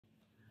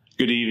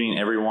Good evening,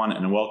 everyone,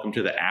 and welcome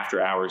to the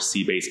after-hours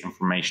sea-based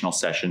informational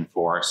session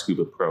for our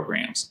SCUBA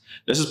programs.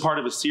 This is part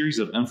of a series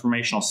of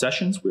informational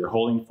sessions we are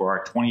holding for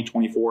our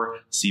 2024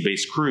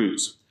 sea-based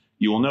cruise.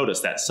 You will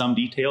notice that some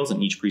details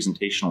in each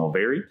presentation will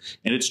vary,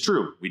 and it's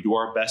true, we do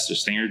our best to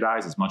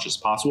standardize as much as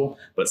possible,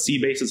 but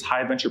Sea-Base's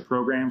high adventure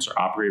programs are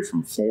operated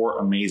from 4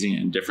 amazing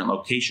and different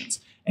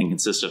locations and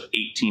consist of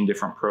 18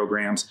 different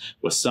programs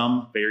with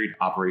some varied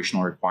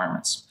operational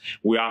requirements.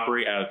 We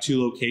operate out of 2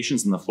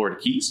 locations in the Florida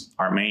Keys,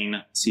 our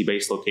main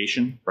Sea-Base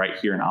location right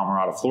here in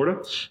Almirada,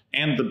 Florida,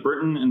 and the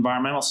Britton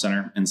Environmental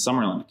Center in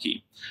Summerlin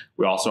Key.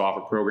 We also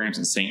offer programs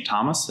in St.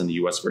 Thomas in the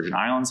U.S. Virgin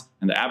Islands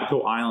and the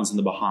Abaco Islands in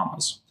the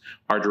Bahamas.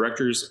 Our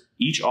directors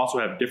each also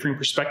have differing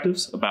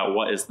perspectives about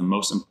what is the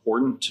most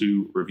important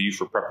to review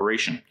for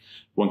preparation.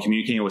 When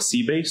communicating with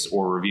Sea-Base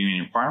or reviewing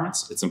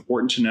requirements, it's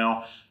important to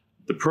know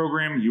the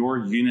program your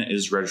unit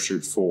is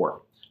registered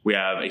for. We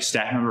have a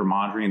staff member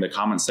monitoring the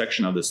comment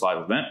section of this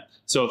live event,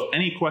 so if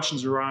any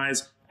questions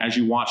arise as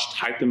you watch,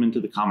 type them into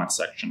the comment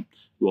section.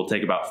 We will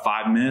take about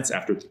 5 minutes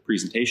after the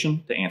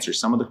presentation to answer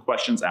some of the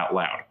questions out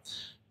loud.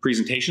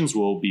 Presentations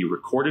will be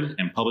recorded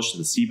and published to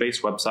the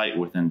Sea-Base website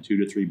within 2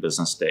 to 3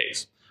 business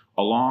days,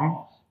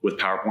 along with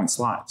PowerPoint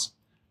slides.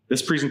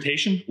 This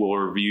presentation will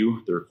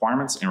review the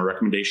requirements and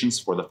recommendations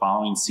for the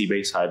following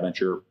Sea-Base High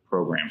Adventure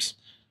programs: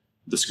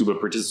 the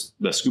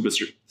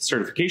SCUBA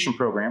Certification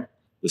Program,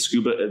 the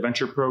SCUBA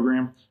Adventure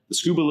Program, the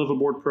SCUBA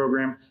Liveaboard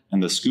Program,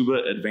 and the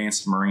SCUBA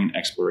Advanced Marine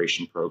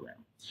Exploration Program.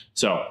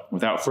 So,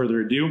 without further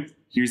ado,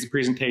 here's the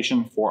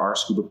presentation for our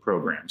SCUBA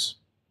programs.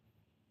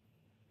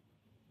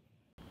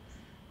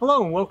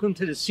 Hello and welcome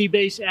to the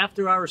Sea-Base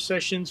after-hours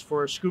sessions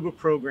for our SCUBA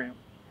program.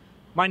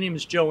 My name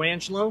is Joe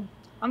Angelo.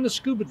 I'm the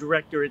SCUBA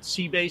Director at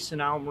Sea-Base in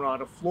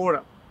Almirada,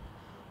 Florida.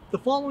 The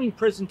following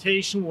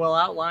presentation will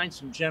outline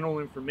some general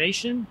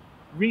information,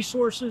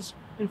 resources,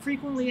 and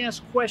frequently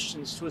asked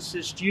questions to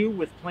assist you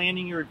with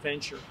planning your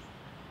adventure.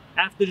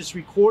 After this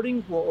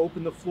recording, we'll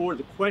open the floor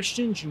to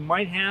questions you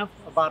might have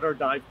about our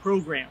dive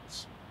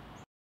programs.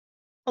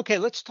 Okay,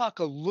 let's talk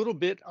a little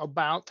bit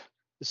about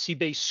the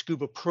Sea-Base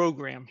SCUBA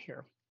program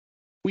here.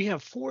 We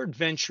have 4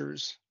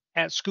 adventures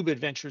at SCUBA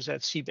Adventures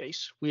at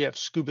Sea-Base. We have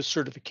SCUBA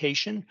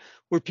Certification,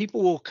 where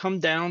people will come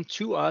down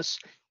to us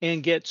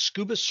and get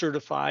SCUBA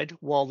certified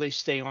while they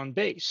stay on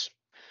base.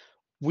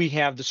 We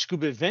have the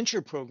SCUBA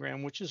Adventure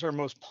program, which is our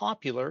most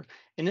popular,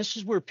 and this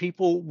is where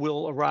people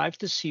will arrive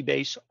to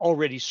Sea-Base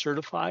already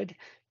certified.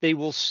 They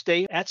will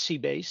stay at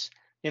Sea-Base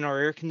in our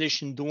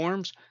air-conditioned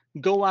dorms,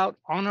 go out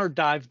on our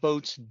dive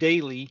boats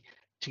daily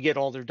to get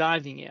all their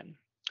diving in.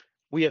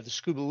 We have the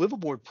SCUBA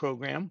Liveaboard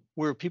program,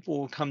 where people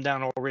will come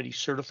down already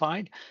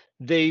certified.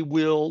 They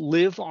will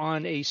live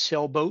on a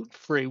sailboat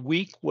for a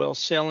week while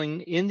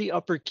sailing in the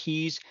upper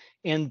keys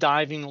and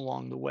diving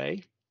along the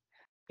way.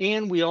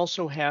 And we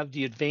also have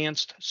the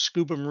Advanced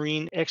SCUBA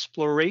Marine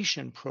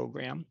Exploration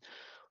Program,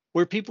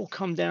 where people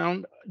come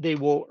down, they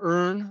will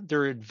earn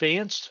their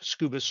Advanced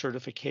SCUBA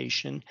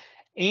certification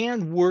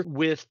and work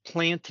with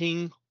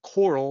planting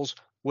corals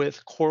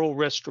with Coral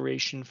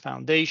Restoration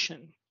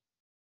Foundation.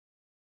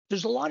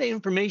 There's a lot of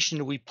information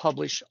that we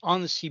publish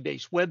on the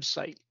Sea-Base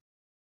website.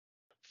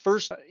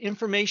 First,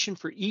 information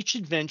for each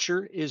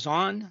adventure is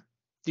on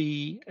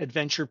the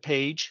adventure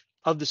page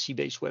of the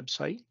Sea-Base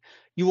website.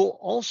 You will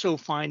also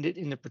find it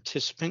in the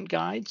participant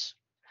guides.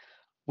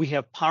 We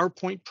have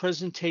PowerPoint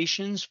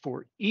presentations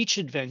for each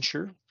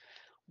adventure.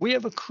 We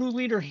have a crew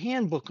leader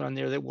handbook on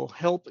there that will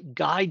help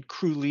guide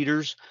crew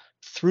leaders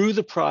through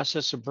the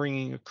process of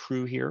bringing a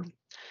crew here.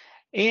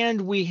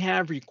 And we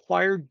have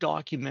required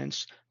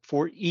documents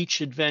for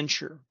each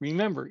adventure.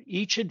 Remember,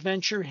 each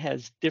adventure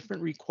has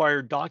different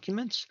required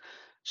documents,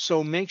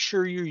 so make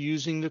sure you're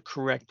using the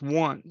correct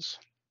ones.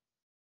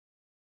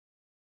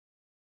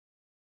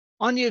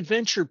 On the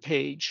adventure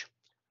page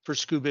for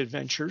SCUBA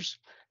Adventures,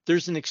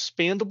 there's an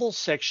expandable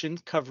section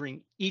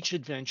covering each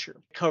adventure.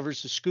 It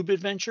covers the SCUBA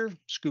Adventure,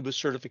 SCUBA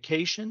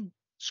Certification,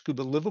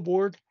 SCUBA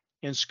Liveaboard,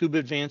 and SCUBA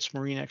Advanced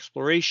Marine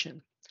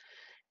Exploration.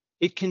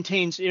 It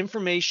contains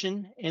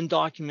information and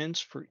documents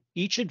for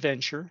each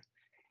adventure,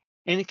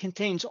 and it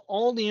contains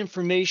all the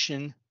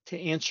information to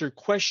answer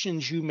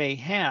questions you may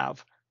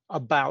have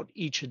about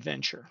each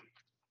adventure.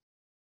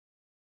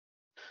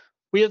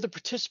 We have the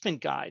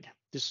participant guide.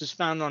 This is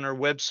found on our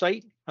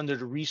website under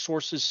the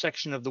resources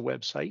section of the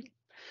website.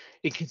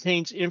 It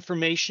contains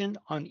information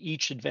on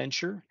each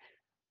adventure.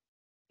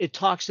 It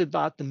talks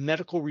about the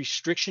medical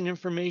restriction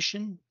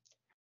information,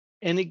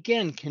 and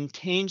again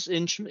contains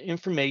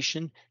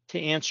information to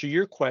answer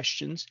your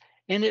questions.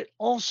 And it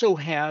also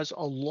has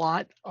a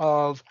lot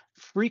of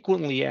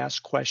frequently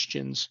asked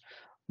questions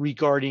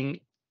regarding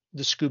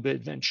the SCUBA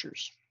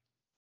adventures.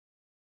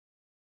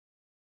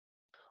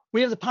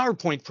 We have the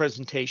PowerPoint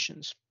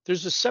presentations.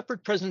 There's a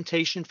separate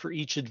presentation for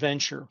each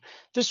adventure.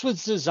 This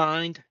was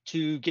designed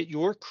to get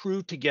your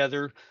crew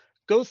together,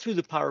 go through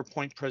the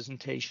PowerPoint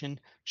presentation,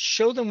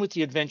 show them what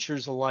the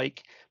adventures are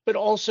like, but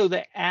also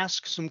to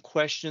ask some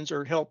questions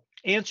or help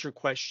answer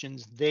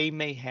questions they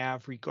may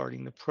have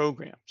regarding the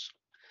programs.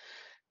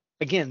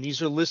 Again,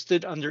 these are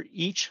listed under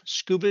each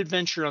SCUBA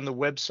Adventure on the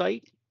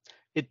website.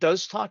 It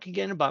does talk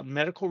again about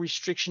medical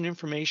restriction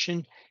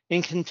information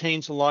and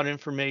contains a lot of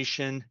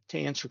information to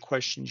answer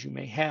questions you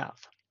may have.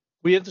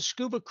 We have the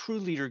SCUBA Crew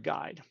Leader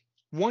Guide.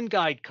 One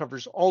guide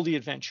covers all the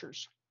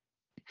adventures.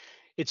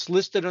 It's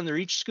listed under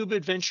each SCUBA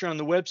Adventure on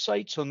the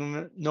website, so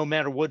no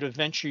matter what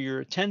adventure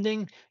you're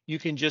attending, you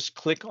can just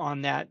click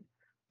on that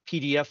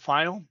PDF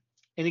file.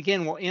 And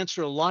again, we'll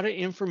answer a lot of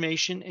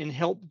information and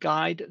help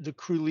guide the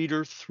crew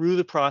leader through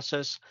the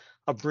process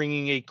of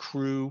bringing a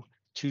crew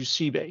to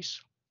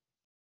Seabase.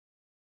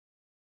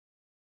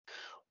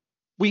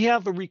 We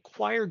have a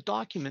required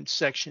documents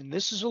section.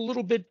 This is a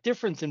little bit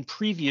different than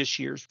previous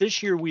years.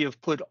 This year, we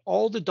have put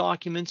all the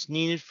documents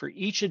needed for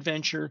each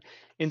adventure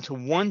into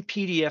one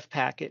PDF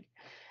packet,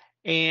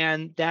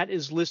 and that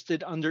is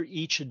listed under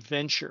each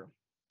adventure.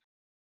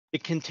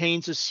 It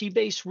contains a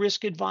Seabase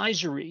risk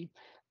advisory.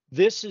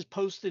 This is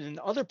posted in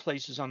other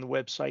places on the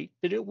website,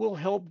 but it will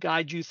help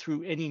guide you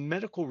through any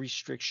medical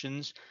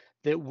restrictions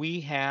that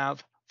we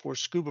have for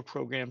SCUBA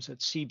programs at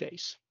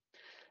Seabase.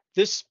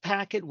 This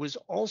packet was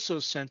also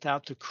sent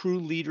out to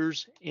crew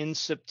leaders in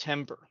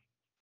September.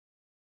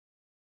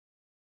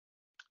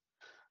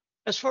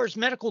 As far as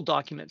medical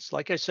documents,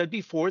 like I said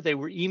before, they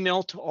were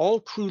emailed to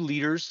all crew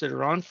leaders that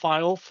are on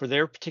file for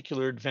their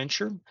particular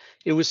adventure.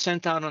 It was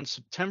sent out on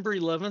September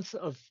 11th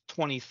of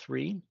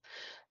 23.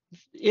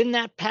 In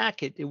that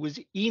packet, it was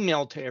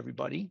emailed to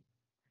everybody.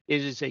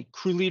 It is a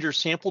crew leader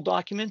sample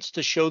documents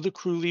to show the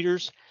crew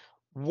leaders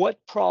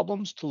what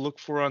problems to look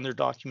for on their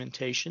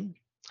documentation.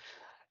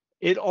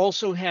 It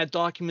also had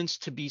documents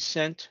to be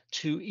sent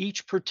to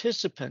each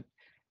participant.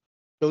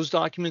 Those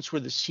documents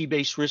were the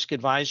Seabase Risk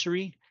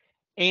Advisory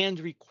and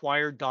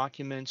required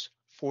documents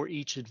for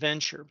each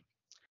adventure.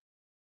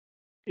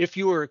 If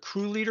you are a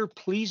crew leader,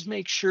 please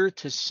make sure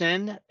to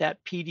send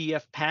that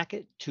PDF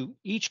packet to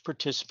each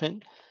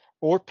participant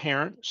or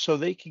parent so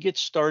they can get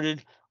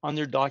started on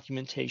their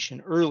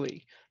documentation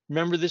early.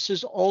 Remember, this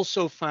is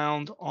also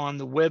found on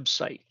the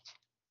website.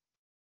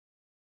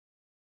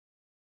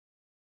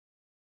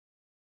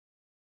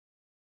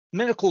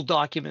 Medical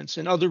documents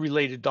and other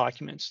related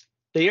documents.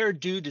 They are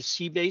due to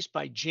Seabase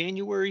by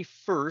January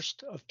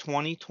 1st of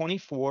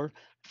 2024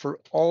 for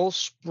all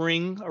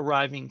spring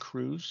arriving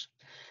crews.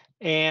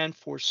 And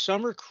for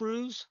summer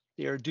crews,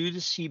 they are due to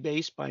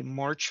Seabase by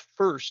March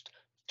 1st,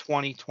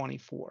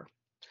 2024.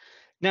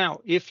 Now,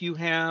 if you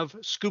have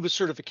SCUBA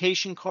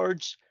certification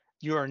cards,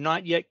 you are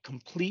not yet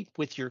complete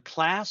with your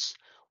class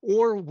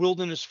or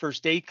wilderness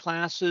first aid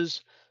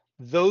classes,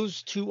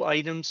 those two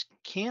items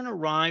can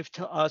arrive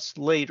to us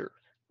later,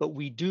 but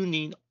we do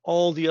need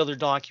all the other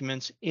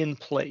documents in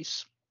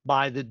place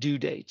by the due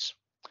dates.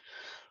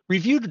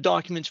 Review the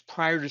documents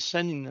prior to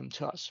sending them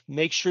to us.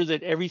 Make sure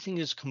that everything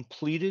is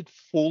completed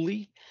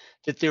fully,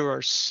 that there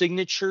are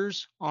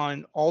signatures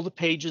on all the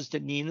pages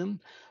that need them,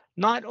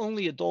 not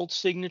only adult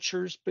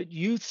signatures, but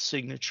youth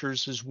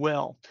signatures as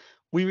well.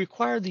 We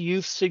require the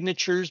youth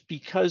signatures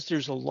because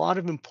there's a lot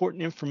of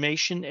important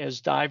information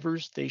as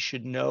divers they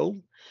should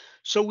know.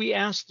 So we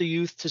ask the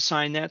youth to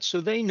sign that so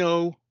they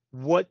know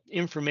what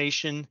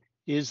information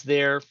is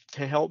there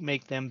to help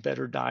make them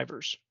better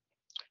divers.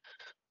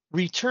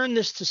 Return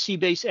this to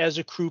Seabase as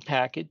a crew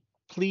packet.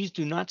 Please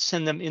do not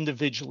send them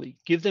individually.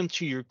 Give them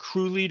to your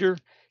crew leader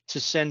to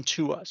send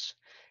to us.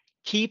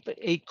 Keep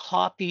a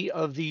copy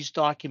of these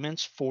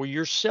documents for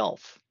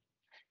yourself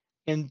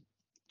and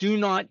do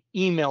not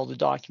email the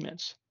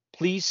documents.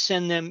 Please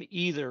send them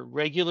either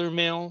regular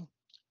mail,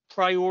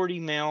 priority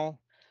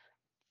mail,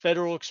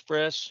 Federal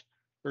Express,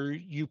 or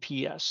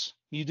UPS.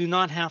 You do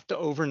not have to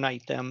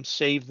overnight them.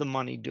 Save the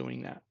money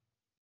doing that.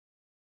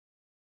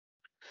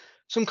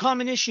 Some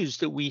common issues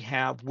that we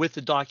have with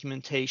the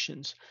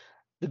documentations.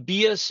 The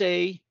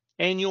BSA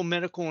Annual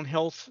Medical and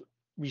Health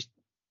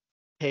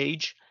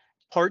page,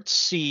 Part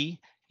C,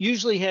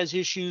 usually has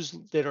issues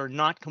that are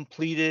not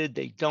completed.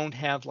 They don't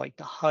have like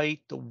the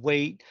height, the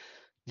weight,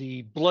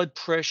 the blood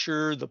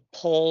pressure, the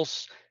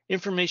pulse,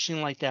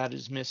 information like that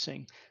is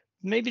missing.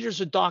 Maybe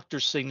there's a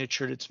doctor's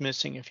signature that's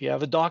missing. If you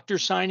have a doctor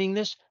signing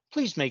this,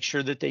 please make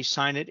sure that they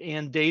sign it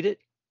and date it.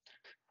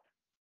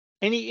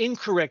 Any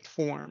incorrect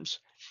forms,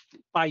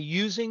 by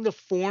using the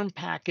form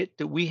packet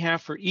that we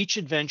have for each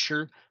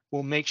adventure,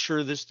 we'll make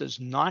sure this does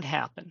not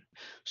happen.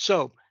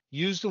 So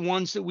use the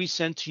ones that we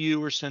sent to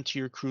you or sent to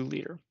your crew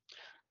leader.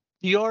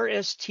 The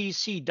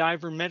RSTC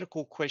Diver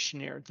Medical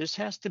Questionnaire. This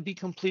has to be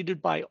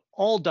completed by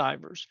all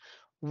divers.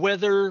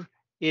 Whether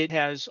it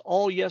has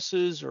all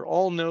yeses or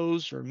all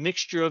nos or a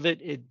mixture of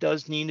it, it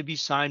does need to be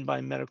signed by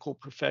a medical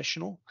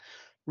professional.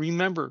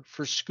 Remember,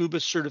 for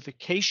SCUBA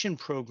certification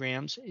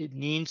programs, it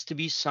needs to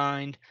be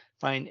signed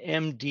by an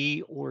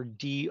MD or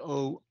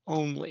DO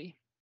only.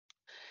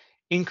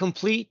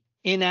 Incomplete,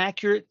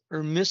 inaccurate,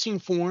 or missing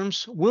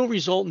forms will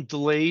result in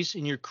delays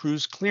in your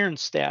crew's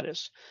clearance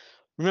status.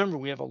 Remember,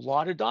 we have a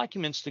lot of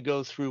documents to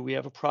go through. We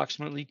have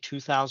approximately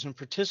 2,000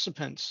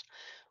 participants.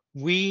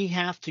 We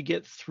have to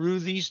get through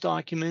these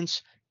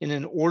documents in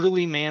an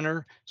orderly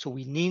manner, so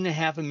we need to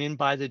have them in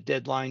by the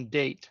deadline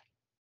date.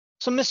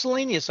 Some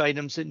miscellaneous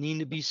items that need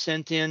to be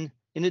sent in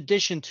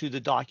addition to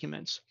the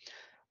documents.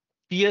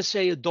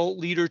 BSA adult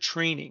leader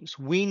trainings.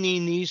 We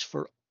need these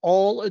for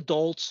all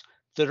adults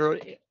that are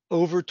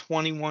over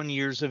 21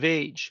 years of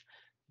age.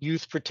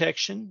 Youth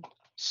protection,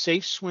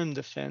 safe swim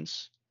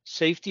defense,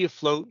 safety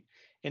afloat,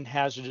 and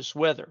hazardous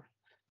weather.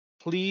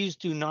 Please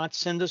do not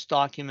send us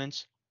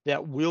documents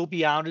that will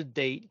be out of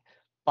date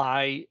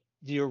by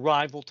the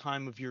arrival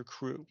time of your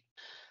crew.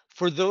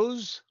 For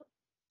those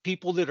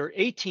people that are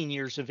 18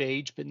 years of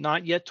age but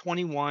not yet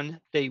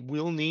 21, they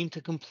will need to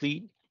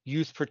complete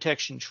youth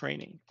protection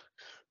training.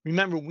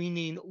 Remember, we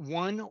need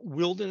one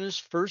wilderness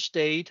first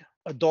aid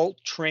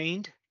adult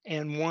trained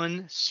and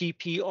one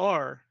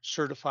CPR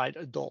certified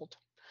adult.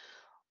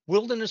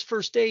 Wilderness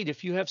first aid,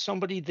 if you have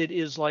somebody that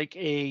is like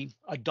a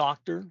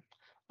doctor,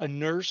 a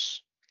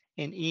nurse,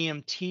 an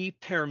EMT,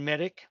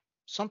 paramedic,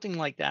 something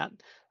like that,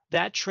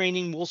 that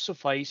training will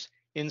suffice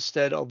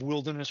instead of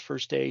wilderness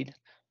first aid,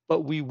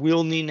 but we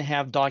will need to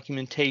have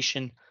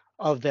documentation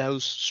of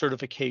those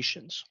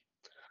certifications.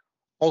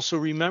 Also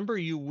remember,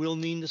 you will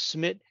need to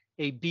submit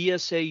a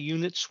BSA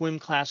unit swim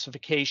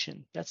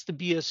classification. That's the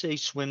BSA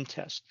swim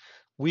test.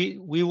 We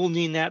will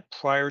need that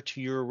prior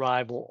to your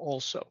arrival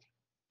also.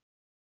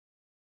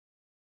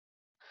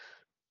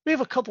 We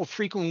have a couple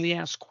frequently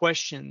asked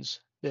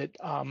questions that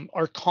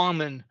are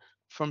common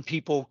from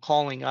people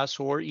calling us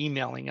or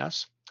emailing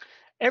us.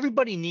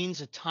 Everybody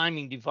needs a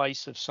timing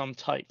device of some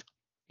type.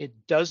 It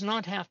does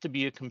not have to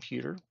be a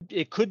computer.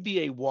 It could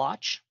be a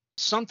watch,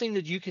 something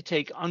that you could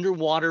take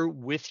underwater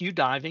with you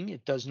diving.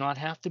 It does not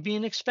have to be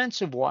an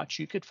expensive watch.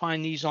 You could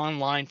find these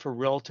online for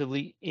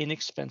relatively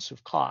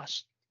inexpensive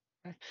cost.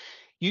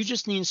 You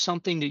just need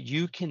something that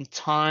you can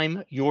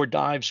time your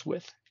dives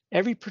with.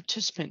 Every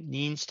participant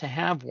needs to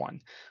have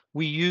one.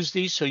 We use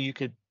these so you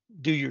could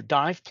do your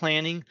dive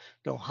planning,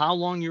 know how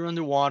long you're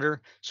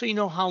underwater, so you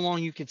know how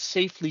long you could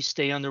safely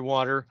stay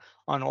underwater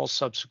on all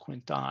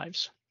subsequent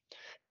dives.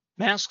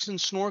 Masks and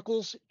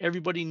snorkels,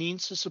 everybody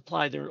needs to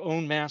supply their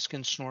own mask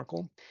and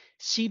snorkel.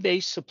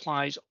 Sea-Base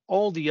supplies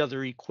all the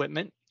other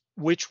equipment,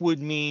 which would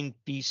mean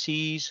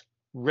BCs,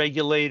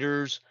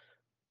 regulators,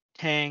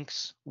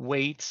 tanks,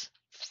 weights,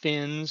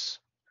 fins.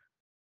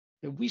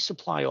 We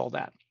supply all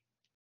that.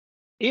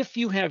 If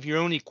you have your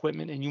own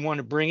equipment and you want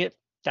to bring it,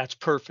 that's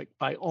perfect.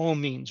 By all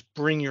means,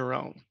 bring your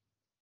own.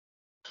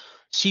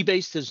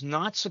 Sea-Base does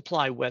not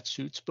supply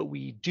wetsuits, but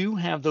we do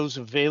have those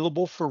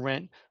available for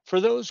rent for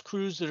those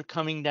crews that are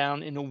coming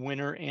down in the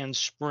winter and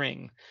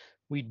spring.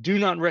 We do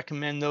not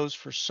recommend those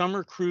for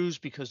summer crews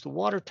because the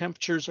water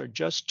temperatures are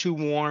just too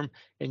warm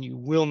and you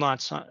will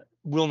not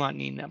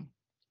need them.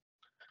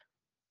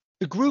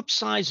 The group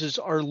sizes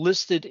are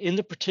listed in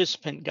the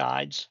participant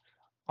guides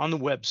on the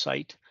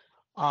website.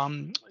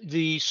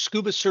 The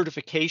SCUBA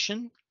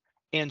Certification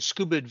and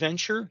SCUBA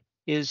Adventure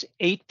is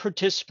 8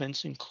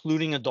 participants,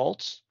 including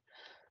adults.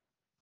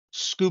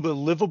 SCUBA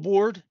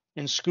Liveaboard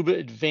and SCUBA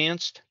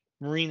Advanced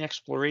Marine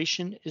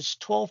Exploration is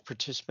 12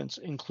 participants,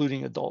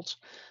 including adults.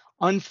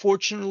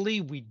 Unfortunately,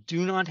 we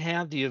do not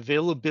have the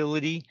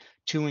availability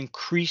to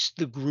increase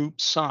the group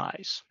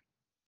size.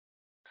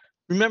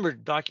 Remember,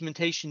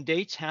 documentation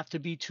dates have to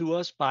be to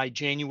us by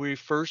January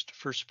 1st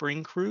for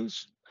spring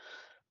cruise,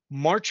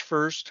 March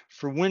 1st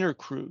for winter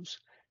cruise.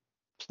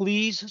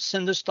 Please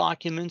send us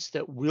documents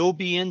that will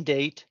be in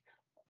date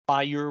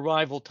by your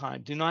arrival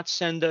time. Do not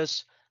send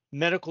us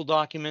medical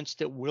documents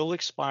that will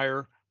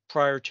expire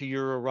prior to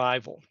your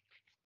arrival.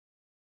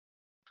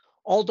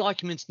 All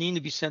documents need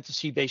to be sent to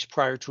Sea-Base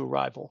prior to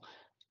arrival.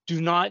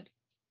 Do not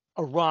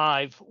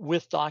arrive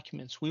with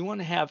documents. We want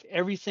to have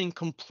everything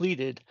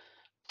completed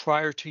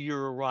prior to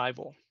your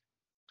arrival.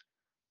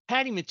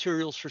 PADI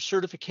materials for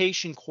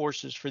certification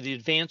courses for the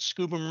Advanced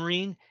Scuba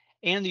Marine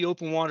and the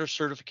Open Water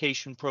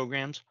Certification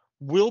programs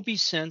will be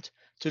sent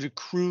to the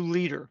crew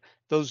leader.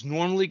 Those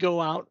normally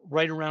go out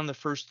right around the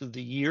first of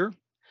the year.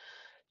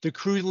 The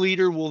crew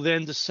leader will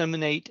then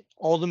disseminate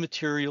all the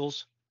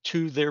materials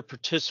to their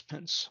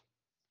participants.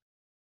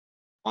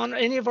 On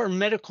any of our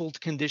medical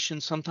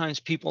conditions,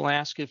 sometimes people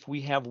ask if we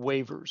have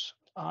waivers.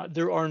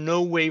 There are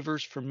no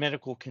waivers for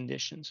medical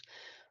conditions.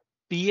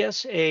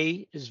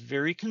 BSA is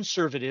very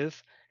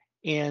conservative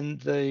in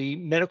the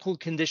medical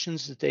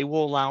conditions that they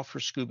will allow for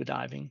scuba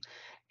diving,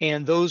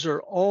 and those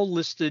are all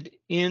listed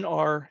in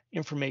our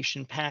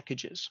information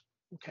packages.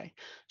 Okay,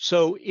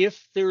 so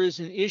if there is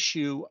an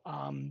issue,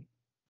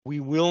 we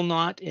will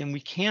not and we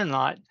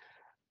cannot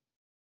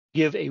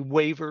give a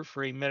waiver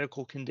for a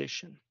medical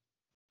condition.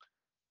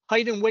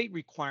 Height and weight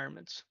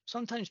requirements.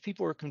 Sometimes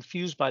people are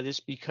confused by this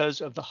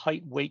because of the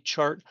height weight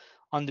chart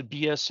on the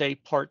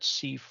BSA Part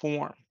C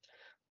form.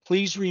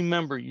 Please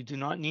remember, you do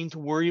not need to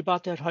worry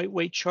about that height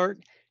weight chart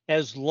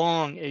as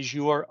long as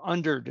you are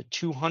under the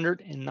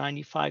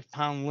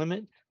 295-pound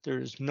limit. There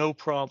is no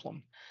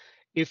problem.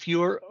 If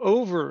you're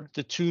over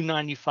the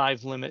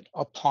 295 limit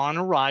upon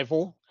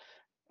arrival,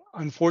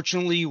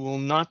 unfortunately, you will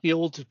not be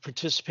able to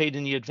participate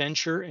in the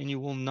adventure and you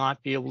will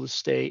not be able to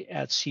stay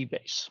at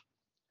Sea-Base.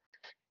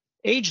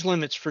 Age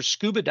limits for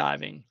scuba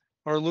diving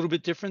are a little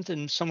bit different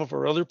than some of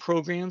our other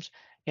programs.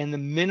 and the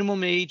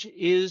minimum age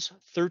is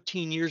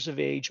 13 years of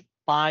age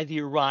by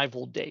the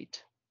arrival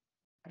date.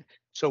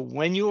 So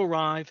when you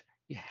arrive,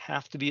 you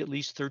have to be at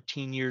least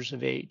 13 years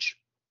of age.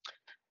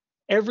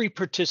 Every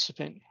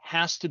participant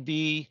has to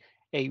be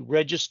a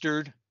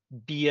registered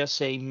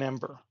BSA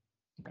member.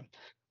 Okay.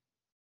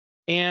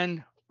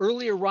 And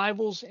early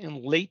arrivals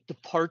and late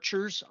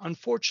departures,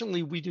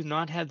 unfortunately, we do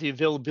not have the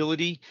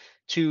availability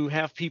to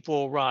have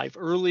people arrive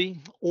early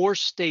or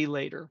stay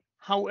later.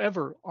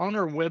 However, on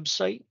our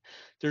website,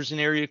 there's an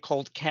area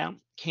called Camp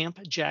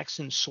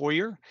Jackson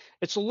Sawyer.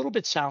 It's a little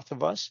bit south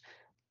of us,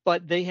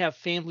 but they have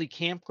family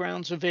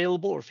campgrounds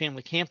available, or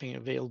family camping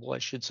available, I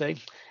should say,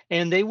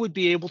 and they would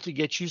be able to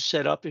get you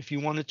set up if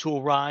you wanted to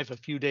arrive a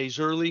few days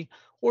early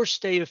or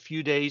stay a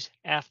few days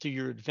after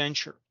your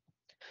adventure.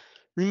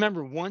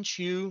 Remember, once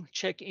you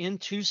check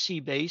into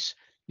Sea-Base,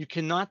 you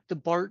cannot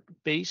depart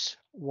base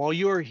while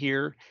you are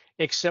here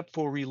except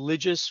for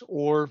religious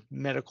or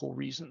medical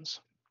reasons.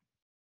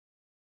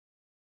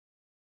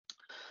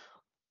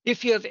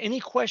 If you have any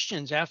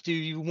questions after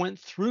you went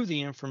through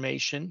the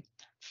information,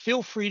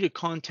 feel free to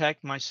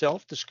contact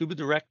myself, the SCUBA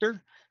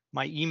director.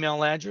 My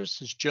email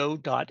address is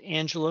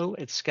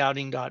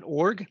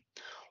joe.angelo@scouting.org,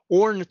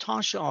 or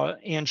Natasha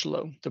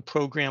Angelo, the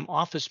program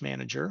office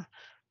manager.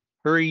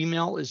 Her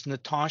email is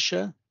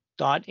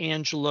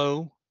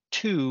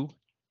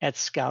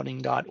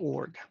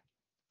natasha.angelo2@scouting.org.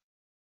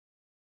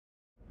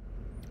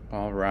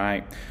 All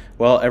right.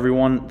 Well,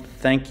 everyone,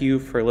 thank you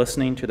for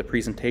listening to the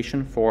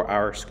presentation for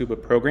our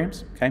SCUBA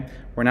programs. Okay,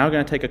 we're now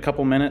going to take a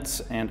couple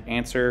minutes and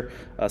answer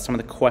some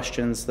of the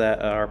questions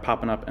that are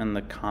popping up in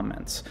the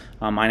comments.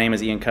 My name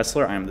is Ian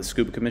Kessler. I'm the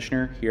SCUBA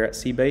Commissioner here at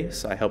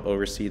Sea-Base. I help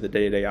oversee the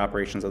day-to-day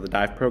operations of the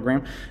dive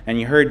program. And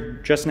you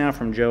heard just now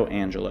from Joe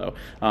Angelo.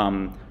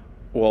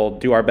 We'll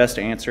do our best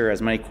to answer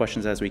as many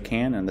questions as we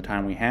can in the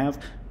time we have,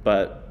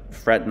 but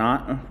fret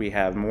not. We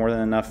have more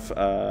than enough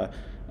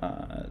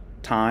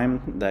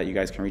time that you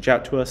guys can reach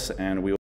out to us, and we will